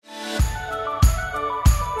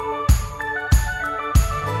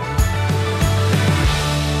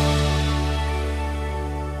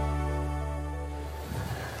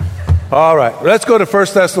All right, let's go to 1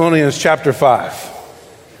 Thessalonians chapter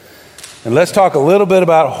 5. And let's talk a little bit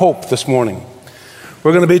about hope this morning.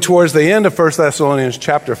 We're going to be towards the end of 1 Thessalonians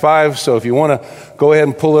chapter 5, so if you want to go ahead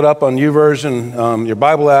and pull it up on YouVersion, your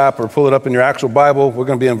Bible app, or pull it up in your actual Bible, we're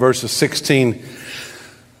going to be in verses 16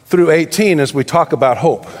 through 18 as we talk about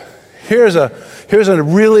hope. Here's a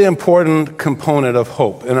really important component of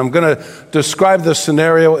hope, and I'm going to describe the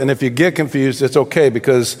scenario, and if you get confused, it's okay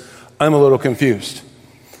because I'm a little confused.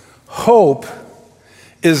 Hope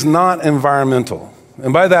is not environmental,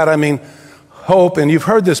 and by that I mean hope, and you've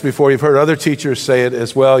heard this before, you've heard other teachers say it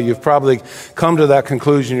as well, you've probably come to that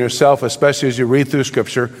conclusion yourself, especially as you read through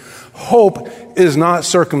Scripture. Hope is not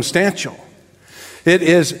circumstantial. It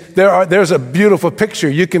is, there's a beautiful picture.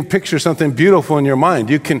 You can picture something beautiful in your mind.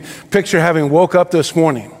 You can picture having woke up this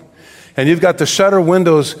morning, and you've got the shutter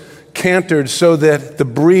windows cantered so that the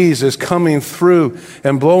breeze is coming through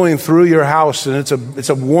and blowing through your house, and it's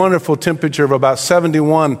a wonderful temperature of about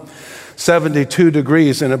 71, 72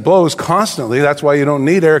 degrees, and it blows constantly. That's why you don't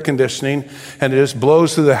need air conditioning, and it just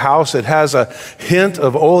blows through the house. It has a hint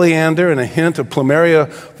of oleander and a hint of plumeria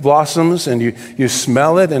blossoms, and you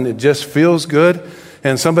smell it, and it just feels good.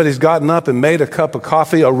 And somebody's gotten up and made a cup of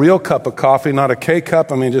coffee, a real cup of coffee, not a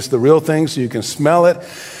K-cup. I mean, just the real thing, so you can smell it,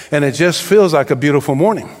 and it just feels like a beautiful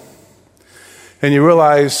morning. And you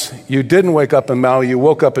realize you didn't wake up in Maui, you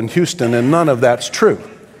woke up in Houston, and none of that's true.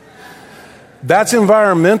 That's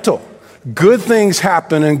environmental. Good things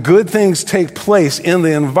happen and good things take place in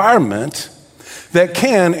the environment that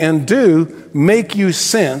can and do make you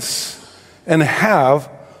sense and have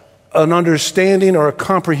an understanding or a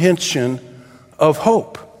comprehension of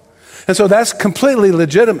hope. And so that's completely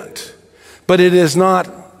legitimate, but it is not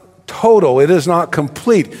total, it is not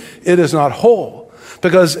complete, it is not whole.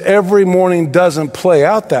 Because every morning doesn't play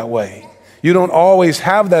out that way. You don't always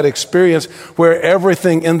have that experience where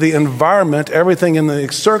everything in the environment, everything in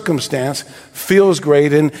the circumstance feels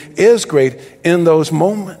great and is great in those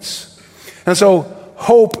moments. And so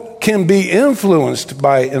hope can be influenced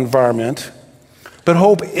by environment, but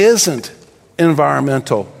hope isn't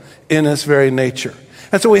environmental in its very nature.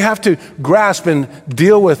 And so we have to grasp and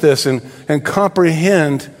deal with this and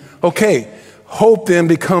comprehend, okay, hope then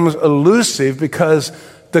becomes elusive because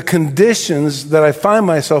the conditions that I find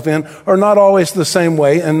myself in are not always the same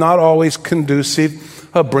way and not always conducive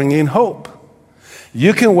of bringing hope.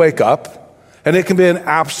 You can wake up and it can be an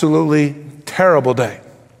absolutely terrible day.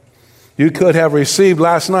 You could have received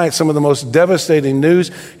last night some of the most devastating news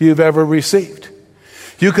you've ever received.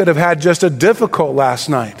 You could have had just a difficult last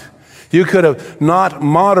night. You could have not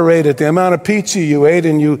moderated the amount of pizza you ate,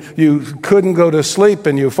 and you couldn't go to sleep,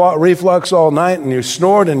 and you fought reflux all night, and you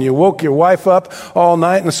snored, and you woke your wife up all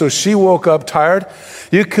night, and so she woke up tired.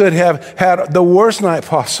 You could have had the worst night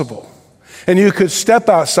possible. And you could step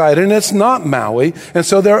outside, and it's not Maui, and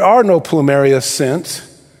so there are no plumeria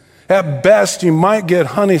scents. At best, you might get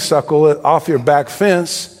honeysuckle off your back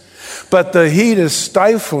fence, but the heat is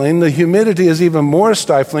stifling, the humidity is even more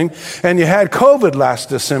stifling, and you had COVID last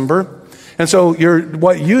December. And so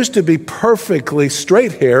what used to be perfectly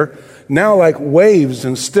straight hair now like waves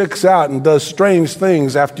and sticks out and does strange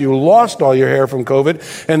things after you lost all your hair from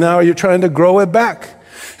COVID, and now you're trying to grow it back.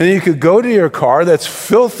 And you could go to your car that's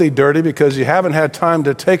filthy dirty because you haven't had time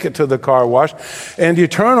to take it to the car wash, and you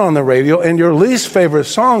turn on the radio and your least favorite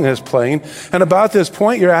song is playing, and about this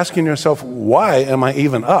point you're asking yourself, why am I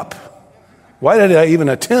even up? Why did I even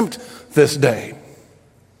attempt this day?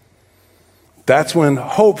 That's when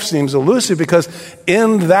hope seems elusive, because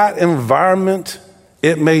in that environment,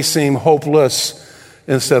 it may seem hopeless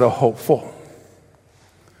instead of hopeful.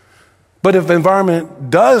 But if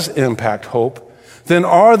environment does impact hope, then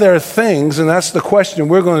are there things, and that's the question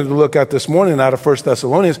we're going to look at this morning out of 1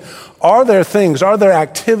 Thessalonians, are there things, are there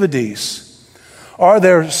activities, are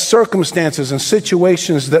there circumstances and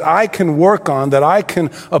situations that I can work on, that I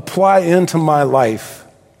can apply into my life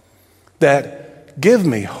that give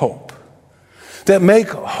me hope? That make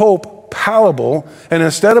hope palatable, and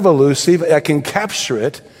instead of elusive, I can capture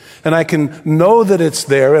it, and I can know that it's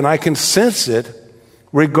there, and I can sense it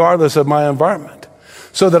regardless of my environment,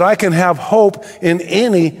 so that I can have hope in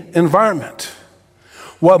any environment.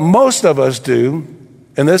 What most of us do,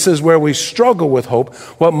 and this is where we struggle with hope,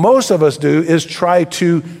 what most of us do is try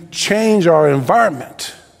to change our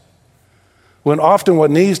environment, when often what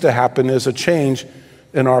needs to happen is a change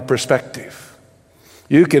in our perspective.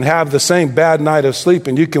 You can have the same bad night of sleep,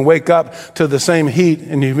 and you can wake up to the same heat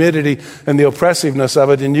and humidity and the oppressiveness of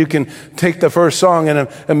it, and you can take the first song and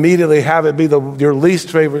immediately have it be your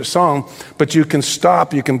least favorite song, but you can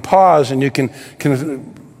stop, you can pause, and you can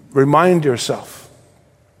remind yourself,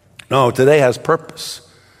 no, today has purpose.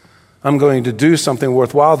 I'm going to do something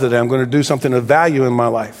worthwhile today. I'm going to do something of value in my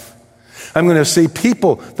life. I'm going to see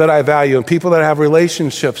people that I value and people that I have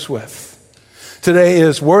relationships with. Today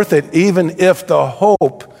is worth it, even if the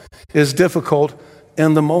hope is difficult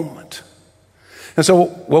in the moment. And so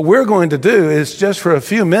what we're going to do is just for a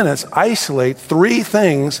few minutes isolate 3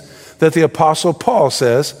 things that the Apostle Paul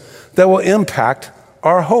says that will impact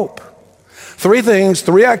our hope. 3 things,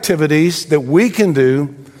 3 activities that we can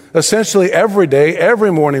do essentially every day,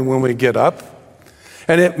 every morning when we get up.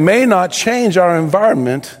 And it may not change our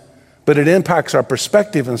environment, but it impacts our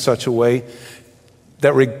perspective in such a way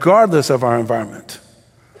that regardless of our environment,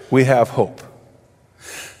 we have hope.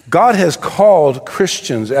 God has called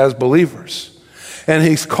Christians as believers. And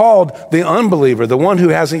he's called the unbeliever, the one who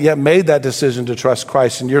hasn't yet made that decision to trust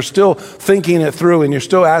Christ. And you're still thinking it through, and you're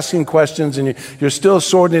still asking questions, and you're still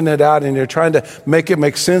sorting it out, and you're trying to make it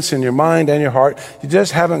make sense in your mind and your heart. You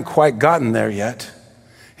just haven't quite gotten there yet.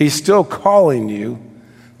 He's still calling you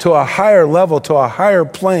to a higher level, to a higher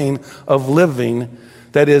plane of living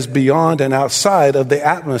that is beyond and outside of the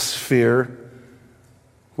atmosphere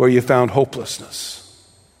where you found hopelessness.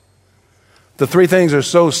 The 3 things are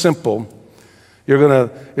so simple. You're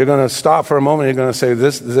gonna stop for a moment. You're gonna say,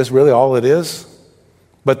 is this really all it is?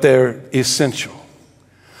 But they're essential.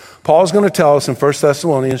 Paul's going to tell us in 1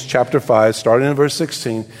 Thessalonians chapter 5, starting in verse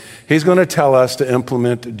 16, he's going to tell us to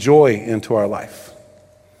implement joy into our life.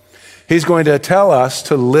 He's going to tell us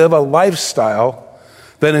to live a lifestyle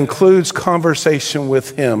that includes conversation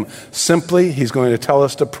with him. Simply, he's going to tell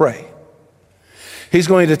us to pray. He's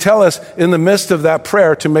going to tell us in the midst of that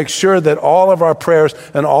prayer to make sure that all of our prayers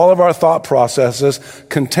and all of our thought processes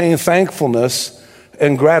contain thankfulness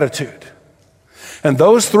and gratitude. And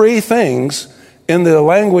those 3 things in the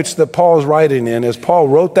language that Paul is writing in, as Paul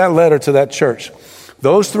wrote that letter to that church,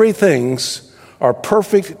 those 3 things are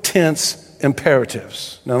perfect tense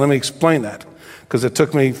imperatives. Now let me explain that, because it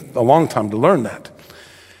took me a long time to learn that.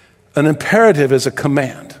 An imperative is a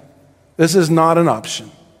command. This is not an option.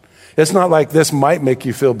 It's not like this might make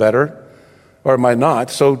you feel better or it might not.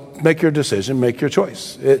 So make your decision, make your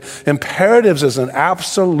choice. Imperatives is an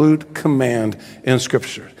absolute command in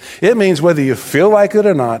Scripture. It means whether you feel like it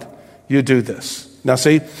or not, you do this. Now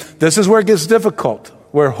see, this is where it gets difficult,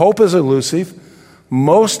 where hope is elusive.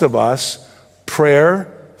 Most of us, prayer,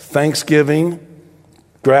 thanksgiving,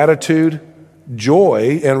 gratitude,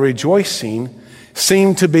 joy, and rejoicing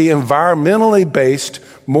seem to be environmentally based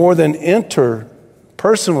more than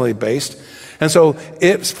personally based, and so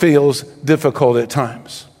it feels difficult at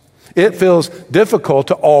times. It feels difficult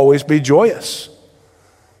to always be joyous.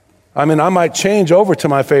 I mean, I might change over to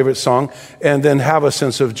my favorite song and then have a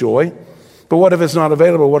sense of joy, but what if it's not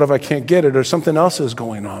available? What if I can't get it or something else is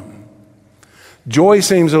going on? Joy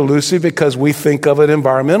seems elusive because we think of it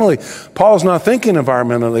environmentally. Paul's not thinking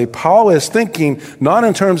environmentally. Paul is thinking not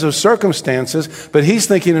in terms of circumstances, but he's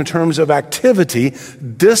thinking in terms of activity,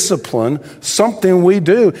 discipline, something we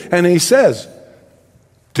do. And he says,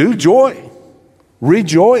 do joy,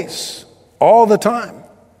 rejoice all the time.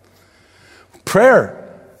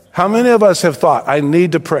 Prayer. How many of us have thought, I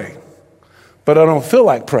need to pray, but I don't feel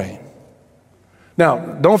like praying? Now,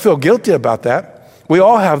 don't feel guilty about that. We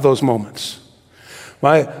all have those moments.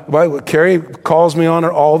 Carrie calls me on it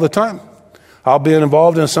all the time. I'll be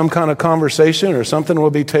involved in some kind of conversation or something will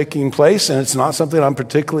be taking place, and it's not something I'm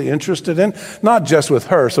particularly interested in, not just with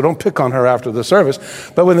her, so don't pick on her after the service,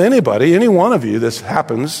 but with anybody, any one of you, this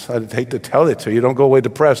happens. I'd hate to tell it to you. Don't go away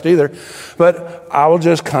depressed either. But I will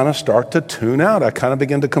just kind of start to tune out. I kind of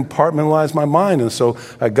begin to compartmentalize my mind, and so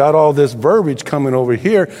I got all this verbiage coming over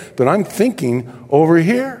here, but I'm thinking over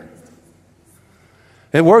here.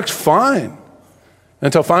 It works fine.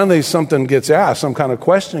 Until finally something gets asked, some kind of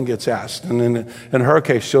question gets asked. And in her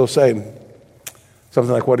case, she'll say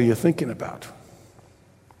something like, what are you thinking about?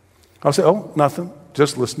 I'll say, oh, nothing,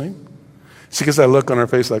 just listening. She gets that look on her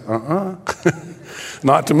face like,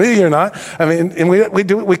 not to me, you're not. I mean, and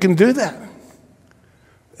we can do that.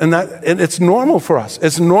 And it's normal for us.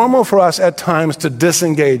 It's normal for us at times to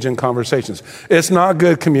disengage in conversations. It's not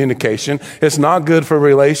good communication. It's not good for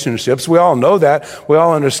relationships. We all know that. We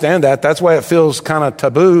all understand that. That's why it feels kind of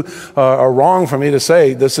taboo or wrong for me to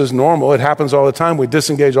say this is normal. It happens all the time. We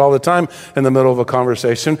disengage all the time in the middle of a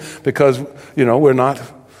conversation because, we're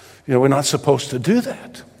not supposed to do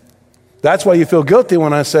that. That's why you feel guilty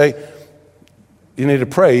when I say you need to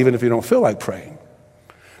pray even if you don't feel like praying.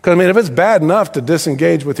 Because, if it's bad enough to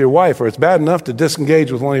disengage with your wife or it's bad enough to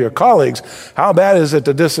disengage with one of your colleagues, how bad is it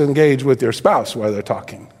to disengage with your spouse while they're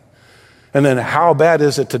talking? And then how bad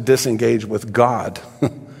is it to disengage with God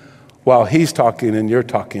while he's talking and you're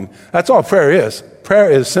talking? That's all prayer is. Prayer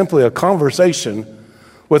is simply a conversation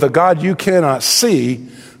with a God you cannot see,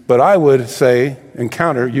 but I would say,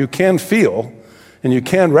 encounter, you can feel, and you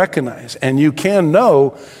can recognize, and you can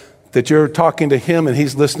know that you're talking to him and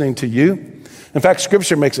he's listening to you. In fact,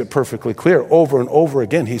 Scripture makes it perfectly clear over and over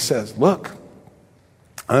again. He says, look,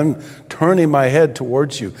 I'm turning my head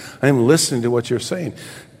towards you. I'm listening to what you're saying.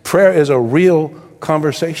 Prayer is a real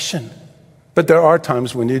conversation, but there are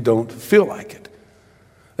times when you don't feel like it.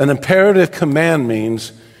 An imperative command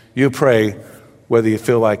means you pray whether you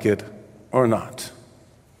feel like it or not.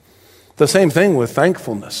 The same thing with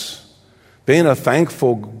thankfulness. Being a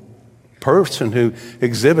thankful person who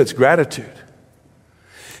exhibits gratitude.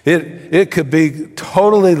 It could be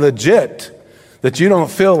totally legit that you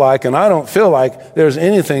don't feel like, and I don't feel like, there's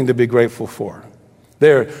anything to be grateful for.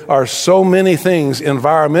 There are so many things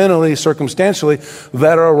environmentally, circumstantially,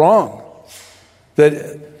 that are wrong,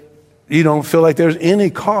 that you don't feel like there's any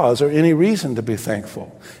cause or any reason to be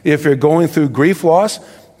thankful. If you're going through grief loss,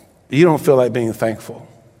 you don't feel like being thankful.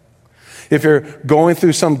 If you're going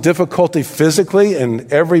through some difficulty physically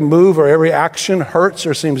and every move or every action hurts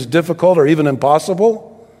or seems difficult or even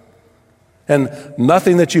impossible, and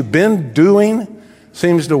nothing that you've been doing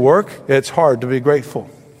seems to work, it's hard to be grateful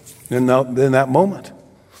in that moment.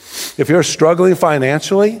 If you're struggling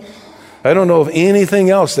financially, I don't know of anything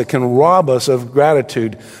else that can rob us of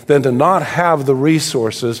gratitude than to not have the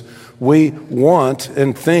resources we want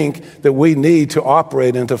and think that we need to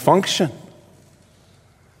operate and to function.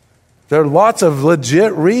 There are lots of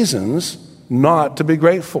legit reasons not to be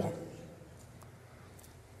grateful.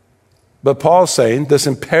 But Paul's saying this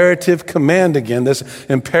imperative command again, this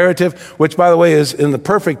imperative, which by the way is in the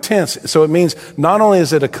perfect tense. So it means not only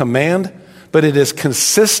is it a command, but it is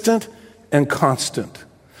consistent and constant.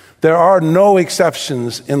 There are no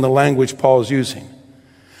exceptions in the language Paul is using.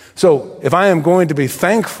 So if I am going to be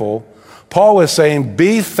thankful, Paul is saying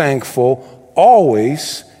be thankful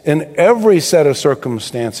always in every set of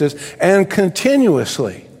circumstances and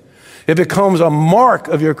continuously. It becomes a mark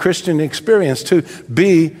of your Christian experience to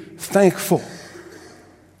be thankful.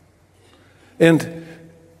 And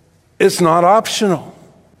it's not optional.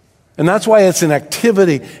 And that's why it's an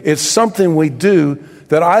activity. It's something we do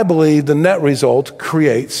that I believe the net result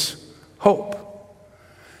creates hope.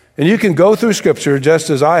 And you can go through Scripture just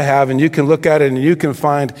as I have, and you can look at it and you can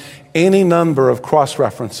find any number of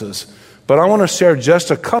cross-references. But I want to share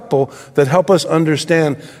just a couple that help us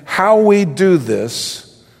understand how we do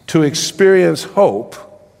this to experience hope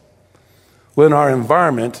when our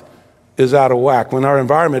environment is out of whack, when our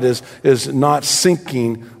environment is not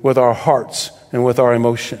syncing with our hearts and with our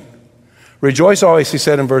emotion. Rejoice always, he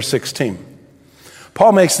said in verse 16.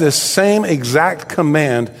 Paul makes this same exact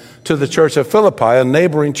command to the church of Philippi, a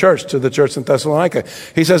neighboring church to the church in Thessalonica.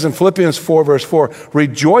 He says in Philippians 4, verse 4,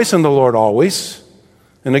 rejoice in the Lord always.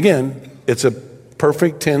 And again, it's a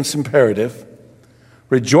perfect tense imperative.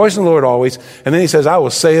 Rejoice in the Lord always. And then he says, I will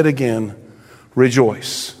say it again,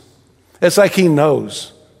 rejoice. It's like he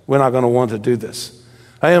knows we're not going to want to do this.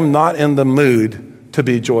 I am not in the mood to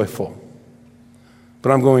be joyful,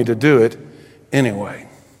 but I'm going to do it anyway.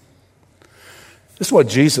 This is what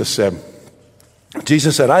Jesus said.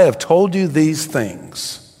 Jesus said, I have told you these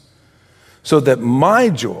things so that my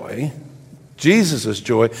joy, Jesus'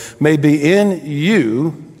 joy, may be in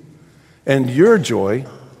you and your joy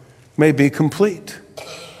may be complete.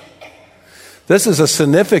 This is a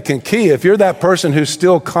significant key. If you're that person who's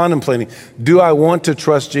still contemplating, do I want to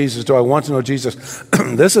trust Jesus? Do I want to know Jesus?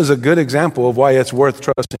 This is a good example of why it's worth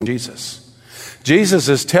trusting Jesus. Jesus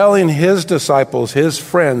is telling his disciples, his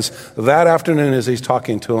friends, that afternoon as he's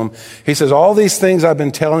talking to them, he says, all these things I've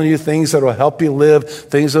been telling you, things that will help you live,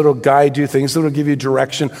 things that will guide you, things that will give you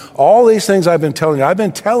direction, all these things I've been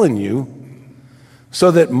telling you so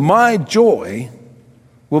that my joy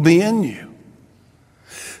will be in you.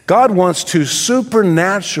 God wants to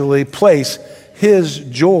supernaturally place his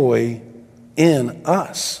joy in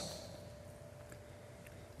us.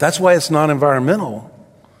 That's why it's not environmental,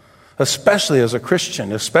 especially as a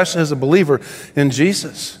Christian, especially as a believer in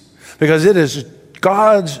Jesus, because it is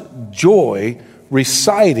God's joy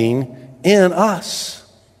residing in us.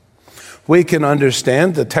 We can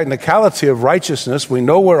understand the technicality of righteousness. We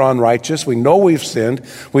know we're unrighteous. We know we've sinned.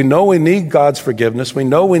 We know we need God's forgiveness. We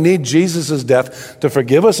know we need Jesus' death to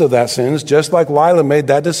forgive us of that sins, just like Lila made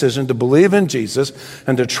that decision to believe in Jesus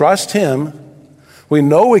and to trust him We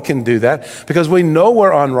know we can do that because we know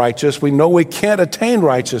we're unrighteous. We know we can't attain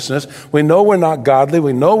righteousness. We know we're not godly.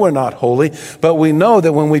 We know we're not holy. But we know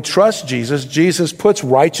that when we trust Jesus, Jesus puts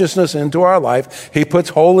righteousness into our life. He puts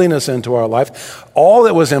holiness into our life. All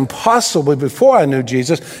that was impossible before I knew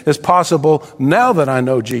Jesus is possible now that I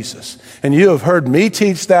know Jesus. And you have heard me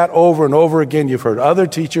teach that over and over again. You've heard other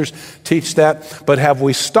teachers teach that. But have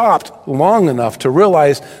we stopped long enough to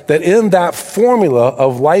realize that in that formula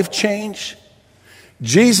of life change,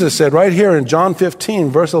 Jesus said right here in John 15,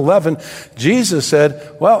 verse 11, Jesus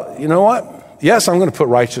said, well, you know what? Yes, I'm going to put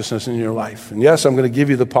righteousness in your life. And yes, I'm going to give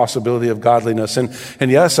you the possibility of godliness. And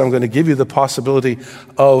yes, I'm going to give you the possibility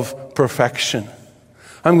of perfection.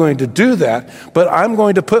 I'm going to do that, but I'm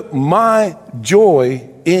going to put my joy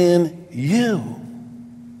in you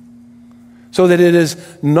so that it is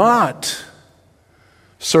not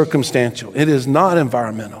circumstantial. It is not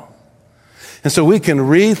environmental. And so we can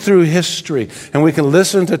read through history and we can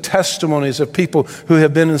listen to testimonies of people who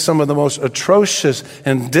have been in some of the most atrocious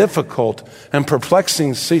and difficult and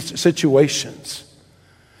perplexing situations.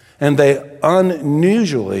 And they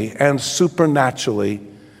unusually and supernaturally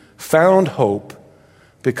found hope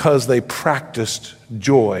because they practiced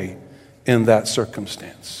joy in that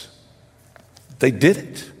circumstance. They did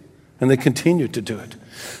it, and they continue to do it.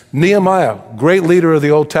 Nehemiah, great leader of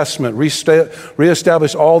the Old Testament,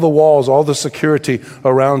 reestablished all the walls, all the security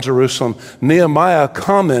around Jerusalem. Nehemiah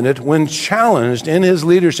commented when challenged in his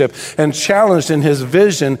leadership and challenged in his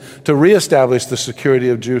vision to reestablish the security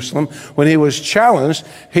of Jerusalem. When he was challenged,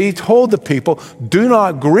 he told the people, do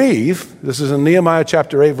not grieve. This is in Nehemiah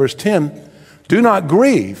chapter 8, verse 10. Do not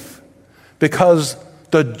grieve, because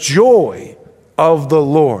the joy of the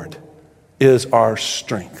Lord is our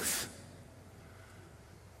strength.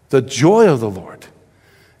 The joy of the Lord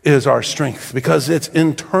is our strength because it's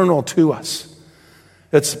internal to us.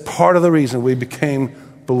 It's part of the reason we became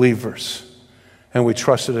believers and we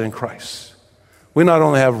trusted in Christ. We not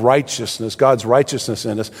only have righteousness, God's righteousness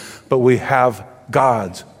in us, but we have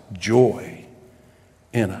God's joy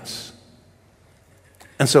in us.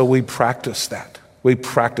 And so we practice that. We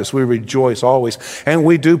rejoice always, and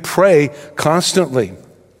we do pray constantly.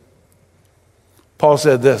 Paul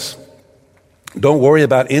said this, don't worry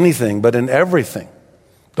about anything, but in everything.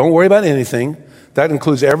 Don't worry about anything. That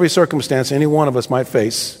includes every circumstance any one of us might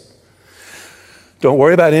face. Don't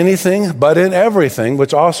worry about anything, but in everything,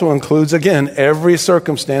 which also includes, again, every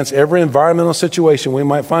circumstance, every environmental situation we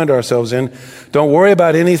might find ourselves in. Don't worry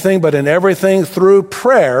about anything, but in everything through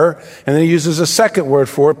prayer. And then he uses a second word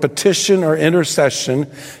for it, petition or intercession.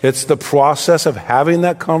 It's the process of having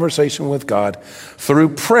that conversation with God.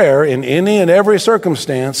 Through prayer, in any and every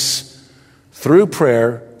circumstance, through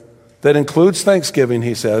prayer, that includes thanksgiving,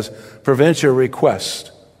 he says, present your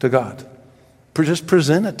request to God. Just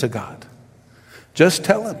present it to God. Just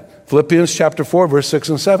tell him. Philippians chapter 4, verse 6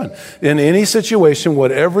 and 7. In any situation,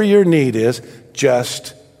 whatever your need is,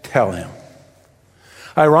 just tell him.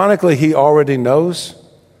 Ironically, he already knows,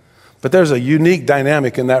 but there's a unique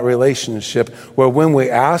dynamic in that relationship where when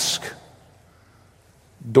we ask,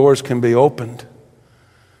 doors can be opened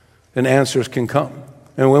and answers can come.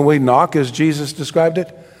 And when we knock, as Jesus described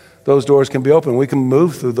it, those doors can be open. We can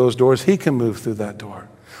move through those doors. He can move through that door.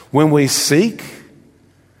 When we seek,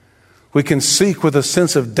 we can seek with a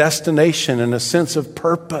sense of destination and a sense of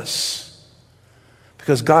purpose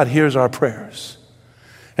because God hears our prayers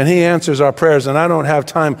and he answers our prayers. And I don't have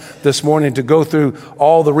time this morning to go through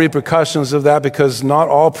all the repercussions of that because not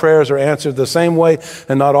all prayers are answered the same way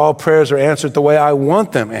and not all prayers are answered the way I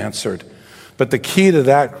want them answered. But the key to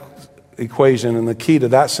that equation and the key to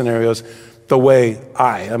that scenario is the way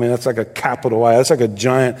I mean, that's like a capital I. That's like a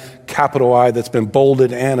giant capital I that's been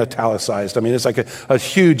bolded and italicized. I mean, it's like a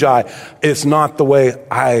huge I. It's not the way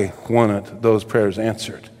I wanted those prayers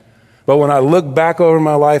answered. But when I look back over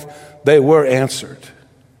my life, they were answered,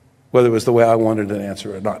 whether it was the way I wanted an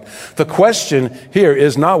answer or not. The question here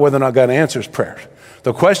is not whether or not God answers prayer.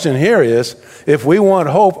 The question here is, if we want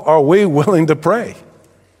hope, are we willing to pray?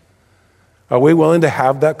 Are we willing to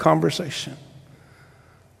have that conversation?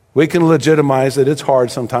 We can legitimize that it's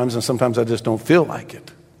hard sometimes, and sometimes I just don't feel like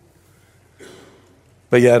it.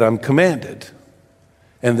 But yet I'm commanded.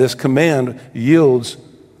 And this command yields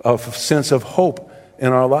a sense of hope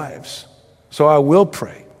in our lives. So I will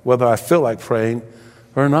pray, whether I feel like praying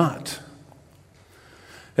or not.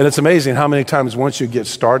 And it's amazing how many times once you get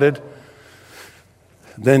started,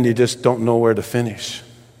 then you just don't know where to finish.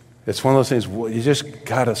 It's one of those things, you just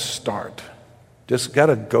got to start. Just got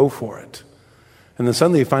to go for it. And then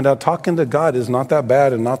suddenly you find out talking to God is not that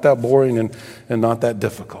bad and not that boring and not that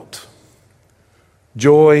difficult.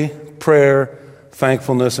 Joy, prayer,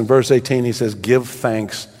 thankfulness. In verse 18, he says, give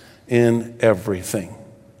thanks in everything.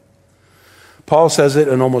 Paul says it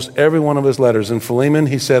in almost every one of his letters. In Philemon,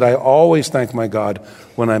 he said, I always thank my God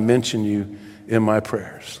when I mention you in my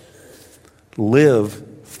prayers.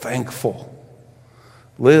 Live thankful.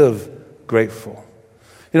 Live grateful.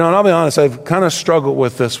 You know, and I'll be honest, I've kind of struggled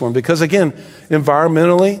with this one because, again,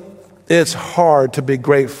 environmentally, it's hard to be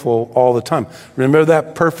grateful all the time. Remember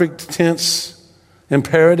that perfect tense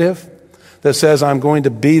imperative that says I'm going to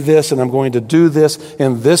be this and I'm going to do this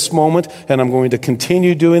in this moment and I'm going to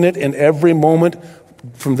continue doing it in every moment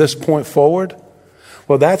from this point forward?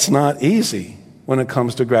 Well, that's not easy when it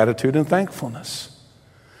comes to gratitude and thankfulness.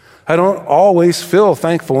 I don't always feel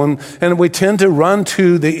thankful, and we tend to run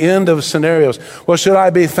to the end of scenarios. Well, should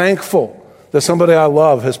I be thankful that somebody I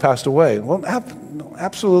love has passed away? Well,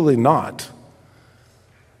 absolutely not.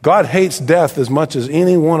 God hates death as much as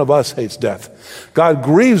any one of us hates death. God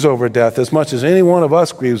grieves over death as much as any one of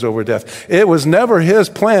us grieves over death. It was never his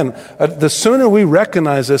plan. The sooner we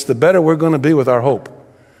recognize this, the better we're going to be with our hope.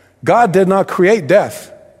 God did not create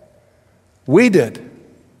death. We did.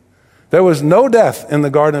 There was no death in the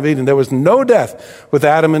Garden of Eden. There was no death with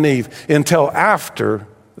Adam and Eve until after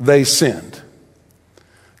they sinned.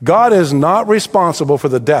 God is not responsible for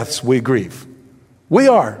the deaths we grieve. We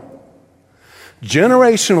are.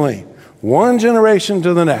 Generationally, one generation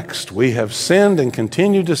to the next, we have sinned and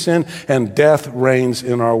continue to sin, and death reigns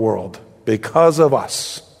in our world because of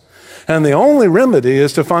us. And the only remedy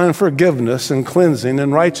is to find forgiveness and cleansing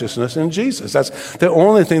and righteousness in Jesus. That's the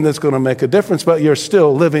only thing that's going to make a difference, but you're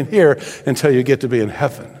still living here until you get to be in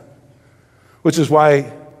heaven. Which is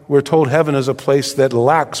why we're told heaven is a place that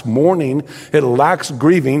lacks mourning, it lacks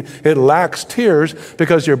grieving, it lacks tears,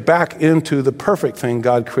 because you're back into the perfect thing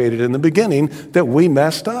God created in the beginning that we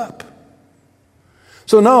messed up.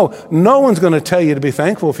 So no one's going to tell you to be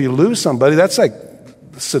thankful if you lose somebody. That's like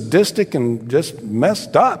sadistic and just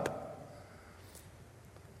messed up.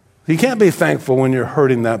 You can't be thankful when you're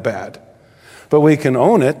hurting that bad. But we can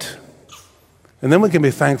own it, and then we can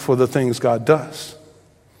be thankful for the things God does.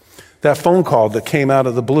 That phone call that came out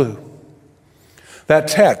of the blue. That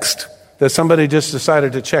text that somebody just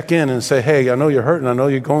decided to check in and say, hey, I know you're hurting. I know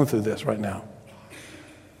you're going through this right now.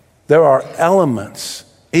 There are elements,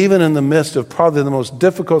 even in the midst of probably the most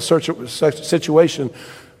difficult situation,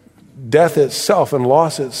 death itself and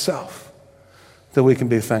loss itself, that we can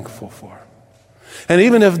be thankful for. And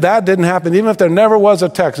even if that didn't happen, even if there never was a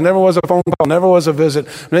text, never was a phone call, never was a visit,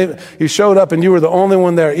 maybe you showed up and you were the only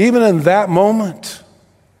one there, even in that moment,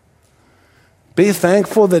 be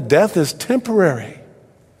thankful that death is temporary.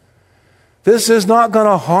 This is not going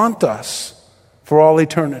to haunt us for all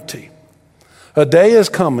eternity. A day is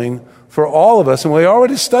coming for all of us, and we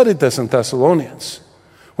already studied this in Thessalonians,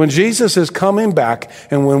 when Jesus is coming back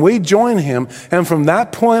and when we join him, and from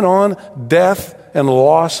that point on, death and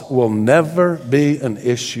loss will never be an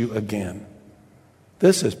issue again.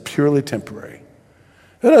 This is purely temporary.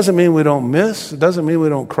 It doesn't mean we don't miss. It doesn't mean we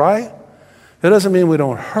don't cry. It doesn't mean we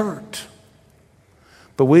don't hurt.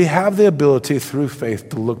 But we have the ability through faith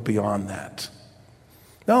to look beyond that.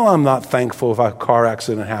 No, I'm not thankful if a car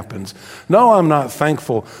accident happens. No, I'm not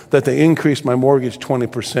thankful that they increased my mortgage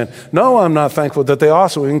 20%. No, I'm not thankful that they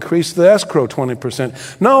also increased the escrow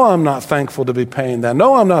 20%. No, I'm not thankful to be paying that.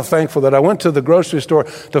 No, I'm not thankful that I went to the grocery store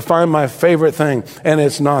to find my favorite thing and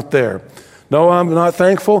it's not there. No, I'm not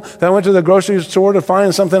thankful that I went to the grocery store to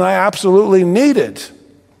find something I absolutely needed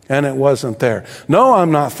and it wasn't there. No,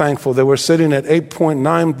 I'm not thankful that we're sitting at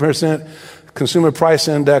 8.9% consumer price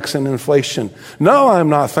index and inflation. No, I'm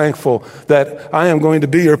not thankful that I am going to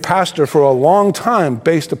be your pastor for a long time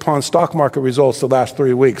based upon stock market results the last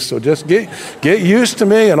 3 weeks. So just get used to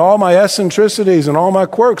me and all my eccentricities and all my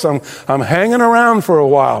quirks. I'm hanging around for a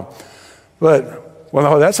while. But,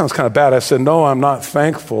 well, that sounds kind of bad. I said, no, I'm not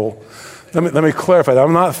thankful. Let me clarify that.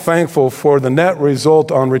 I'm not thankful for the net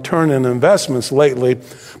result on return in investments lately,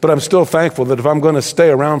 but I'm still thankful that if I'm going to stay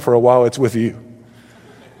around for a while, it's with you.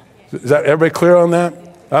 Is that everybody clear on that?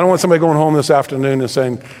 I don't want somebody going home this afternoon and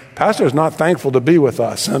saying, Pastor is not thankful to be with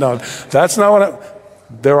us. No, that's not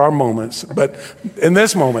what there are moments, but in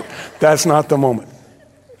this moment, that's not the moment.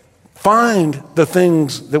 Find the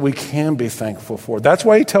things that we can be thankful for. That's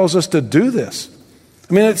why he tells us to do this.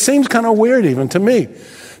 I mean, it seems kind of weird even to me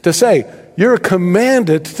to say, you're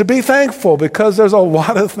commanded to be thankful because there's a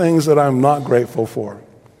lot of things that I'm not grateful for.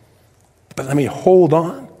 But let me hold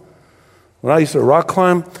on. When I used to rock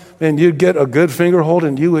climb, man, you'd get a good finger hold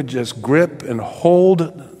and you would just grip and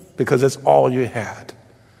hold because it's all you had.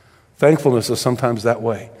 Thankfulness is sometimes that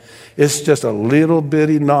way. It's just a little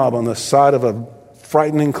bitty knob on the side of a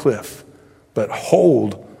frightening cliff, but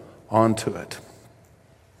hold on to it.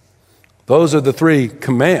 Those are the three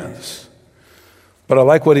commands. But I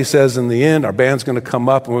like what he says in the end. Our band's going to come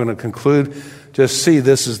up and we're going to conclude. Just see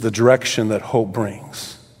this is the direction that hope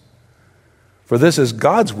brings. For this is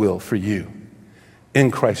God's will for you in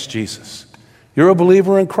Christ Jesus. You're a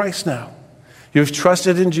believer in Christ now. You've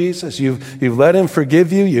trusted in Jesus. You've let him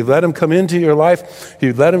forgive you. You've let him come into your life.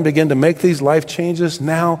 You've let him begin to make these life changes.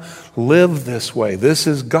 Now live this way. This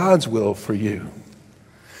is God's will for you.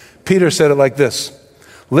 Peter said it like this: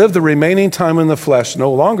 live the remaining time in the flesh,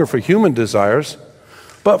 no longer for human desires,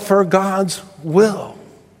 but for God's will.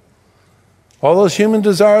 All those human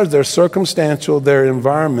desires, they're circumstantial, they're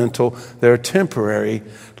environmental, they're temporary.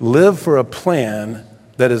 Live for a plan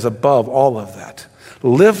that is above all of that.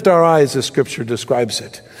 Lift our eyes, as Scripture describes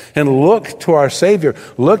it, and look to our Savior,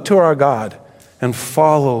 look to our God, and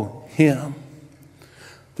follow him.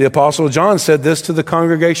 The Apostle John said this to the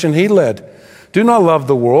congregation he led: do not love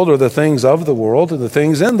the world or the things of the world or the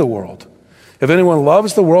things in the world. If anyone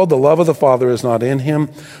loves the world, the love of the Father is not in him.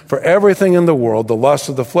 For everything in the world, the lust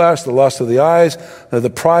of the flesh, the lust of the eyes, the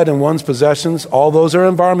pride in one's possessions, all those are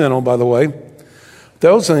environmental, by the way.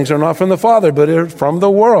 Those things are not from the Father, but are from the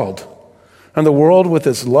world. And the world with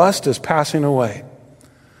its lust is passing away.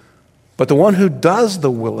 But the one who does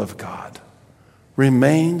the will of God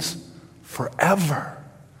remains forever.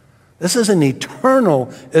 This is an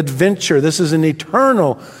eternal adventure. This is an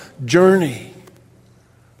eternal journey.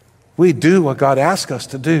 We do what God asks us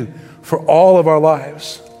to do for all of our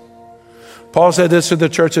lives. Paul said this to the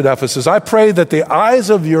church at Ephesus: I pray that the eyes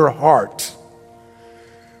of your heart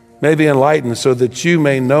may be enlightened so that you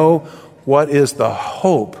may know what is the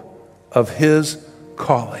hope of his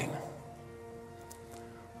calling.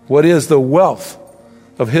 What is the wealth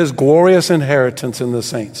of his glorious inheritance in the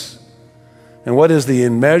saints? And what is the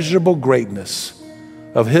immeasurable greatness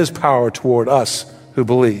of his power toward us who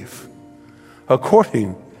believe?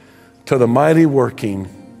 According to the mighty working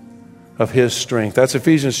of his strength. That's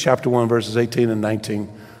Ephesians chapter 1, verses 18 and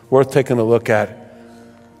 19. Worth taking a look at.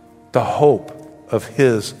 The hope of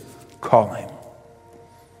his calling.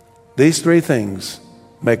 These three things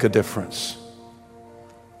make a difference.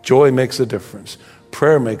 Joy makes a difference.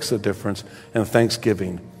 Prayer makes a difference. And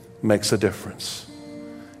thanksgiving makes a difference.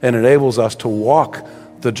 And enables us to walk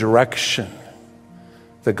the direction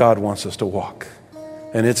that God wants us to walk.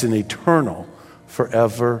 And it's an eternal,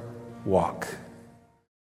 forever walk.